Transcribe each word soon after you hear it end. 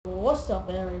What's up,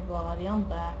 everybody? I'm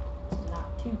back. It's not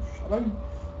too shabby.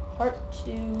 Part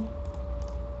 2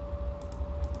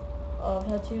 of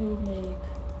how to make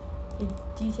a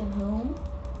decent home.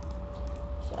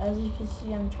 So as you can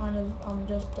see, I'm just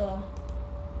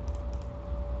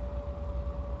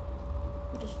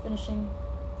finishing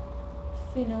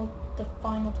the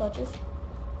final touches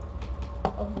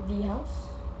of the house.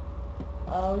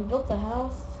 We built the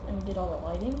house and we did all the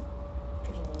lighting,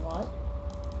 which is a lot.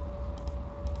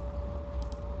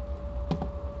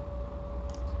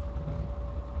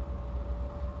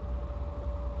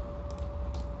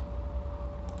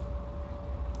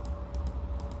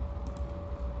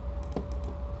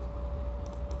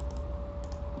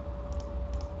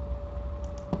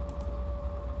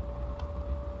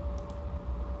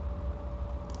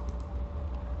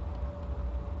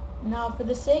 Now, for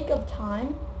the sake of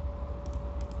time,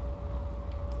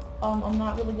 I'm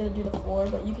not really going to do the floor,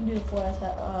 but you can do the floor as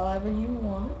however you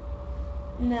want.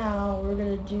 Now, we're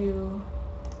going to do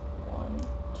 1,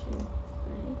 2, 3.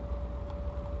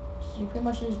 So you pretty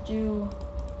much just do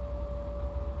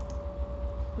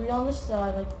 3 on the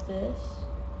side like this.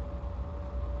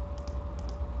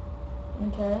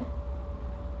 Okay?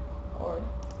 Or,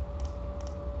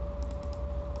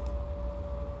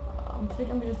 I'm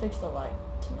going to fix the light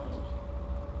tonight.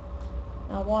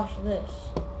 Now watch this.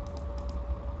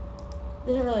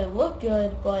 Doesn't really look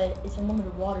good, but it's a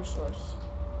limited water source.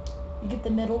 You get the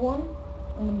middle one,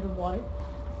 unlimited water.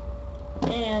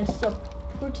 And so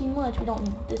pretty much we don't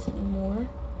need this anymore.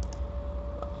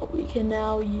 We can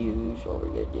now use what we're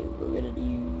gonna do. We're gonna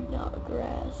use now the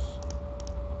grass.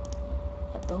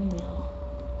 A bone meal.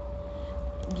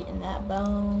 Getting that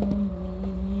bone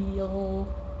meal.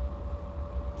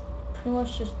 Pretty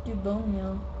much just do bone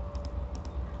meal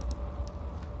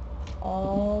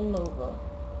all over,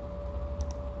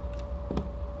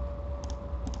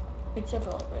 except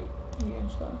for like right here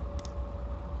and stuff.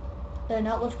 There,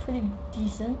 now it looks pretty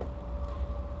decent.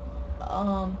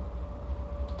 Now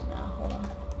hold on.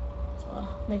 So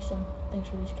make some things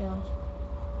for these cows.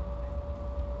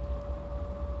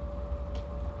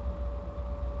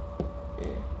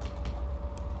 Here.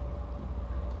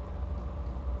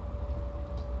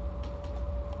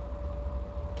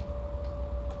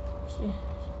 See.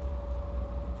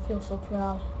 Feel so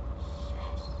proud.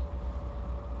 Yes.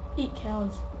 Eat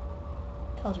cows.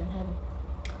 Cows are in heaven.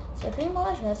 So pretty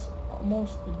much that's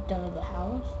almost done of the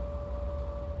house.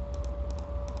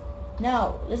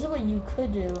 Now, this is what you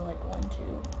could do, like 1, 2,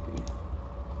 3.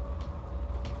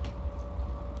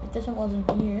 If this one wasn't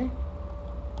here,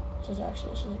 this is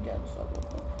get this up real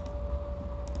quick.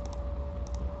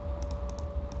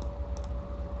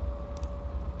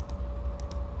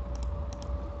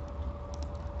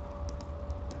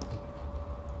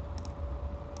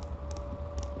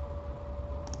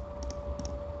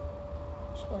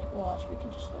 Like watch, we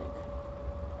can just like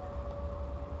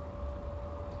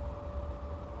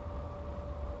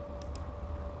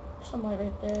some light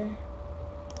right there,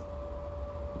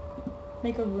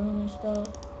 make a room and stuff,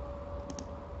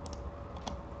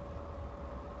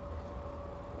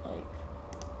 like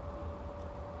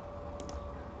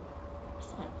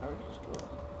sign, or just do it,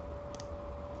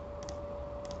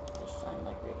 just sign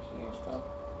like right here and stuff.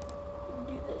 We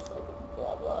can do this like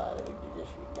blah blah, then we do this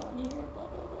right down here, blah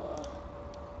blah blah.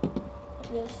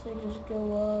 This they just go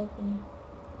up and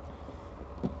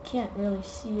can't really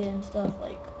see it and stuff,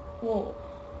 like whoa.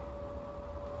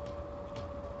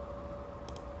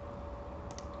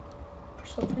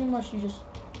 So pretty much you just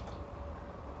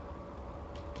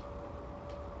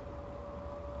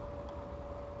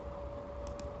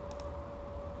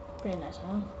pretty nice,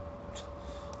 huh?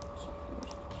 So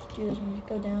just do this and just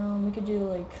go down. We could do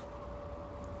like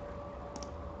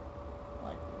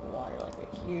water like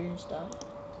right here and stuff.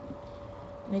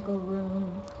 Make a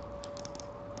room.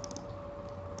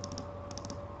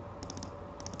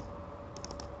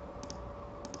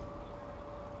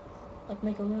 Like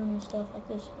make a room and stuff like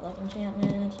this, like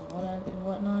enchantments and whatever and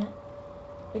whatnot.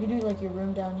 We could do like your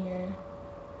room down here,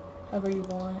 however you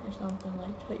want or something,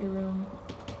 like put your room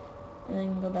and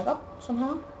then go back up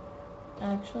somehow.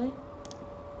 Actually,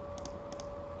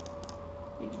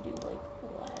 you could do like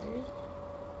ladders.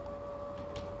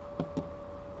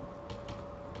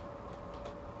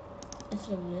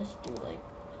 Instead of this, do like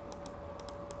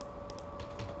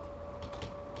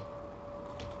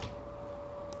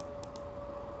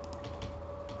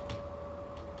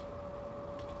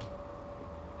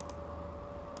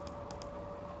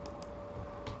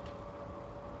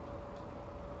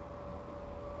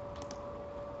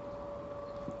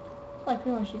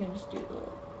pretty much you can just do the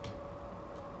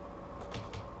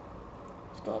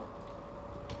stuff.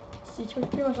 See, it's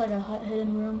pretty much like a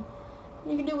hidden room.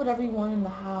 You can do whatever you want in the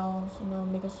house, you know,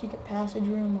 make a secret passage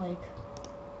room, like,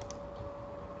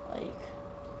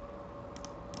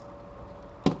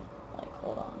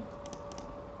 hold on.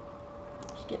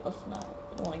 Let's not,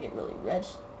 I don't want to get really red,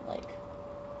 like,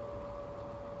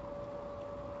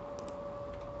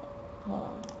 hold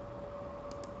on.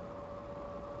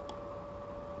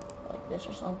 Like this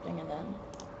or something, and then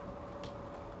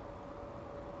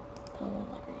put one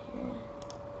like right here.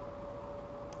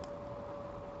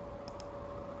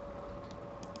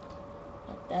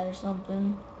 Like that or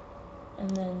something. And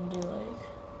then do like,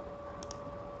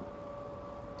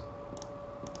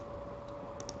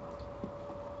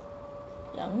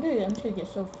 yeah, I'm just gonna get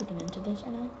so freaking into this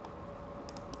right now.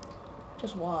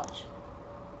 Just watch.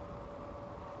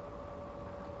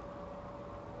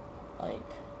 Like,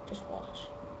 just watch.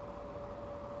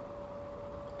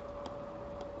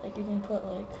 Like you can put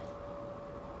like,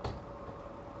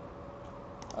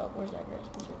 oh, where's that grass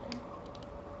piece right there?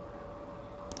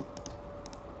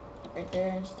 Right there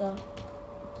and stuff.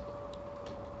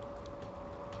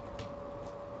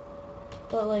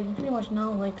 But like, you pretty much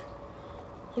know, like,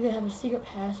 you're gonna have a secret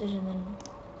passage and then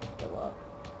go up.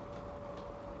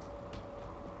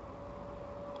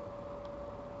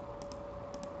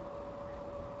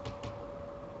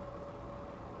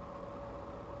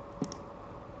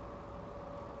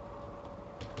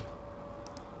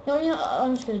 No, you know,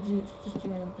 I'm just gonna do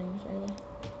random things, really.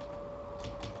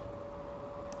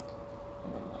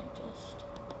 And then like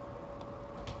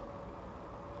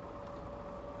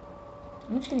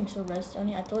I'm just getting so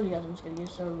redstone-y. I told you guys I'm just gonna get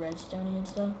so redstone-y and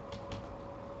stuff.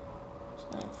 It's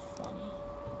not funny.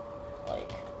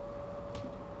 Like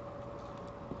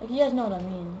you guys know what I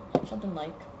mean. Like something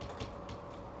like,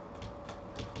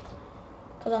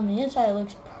 cause on the inside it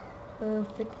looks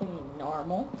perfectly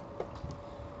normal.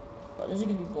 But this is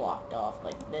gonna be blocked off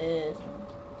like this, and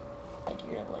like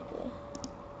you're gonna have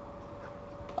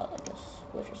like a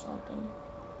switch or something.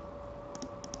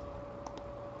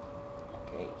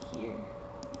 Like right here.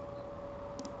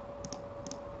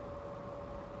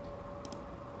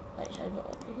 Like should I go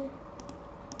over here?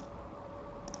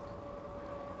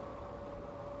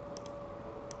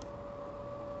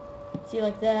 See,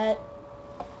 like that.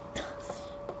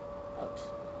 Oops.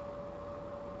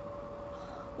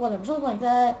 Whatever, something like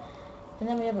that. And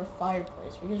then we have a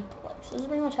fireplace. We just put like, so this is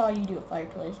pretty much how you do a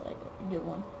fireplace. Like you do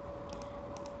one,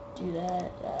 do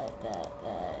that.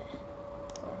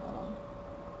 Or hold on.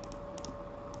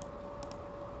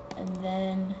 And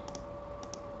then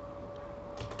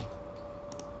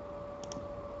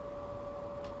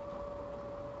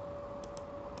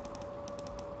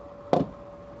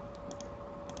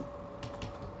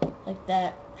like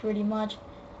that, pretty much.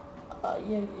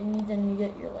 Then you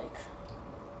get your like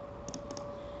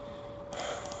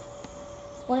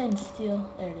flint and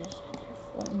steel. There it is, right there.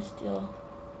 Flint and steel.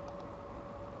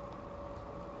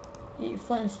 You get your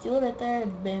flint and steel right there.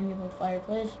 Bam, you have a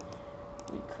fireplace.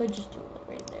 We could just do it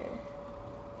right there.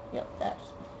 Yep, that's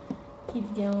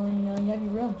keeps going. You have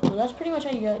your room. So that's pretty much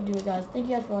how you gotta do it, guys. Thank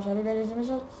you guys for watching. Have a great day.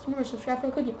 Remember, subscribe for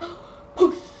a cookie.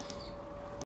 Peace.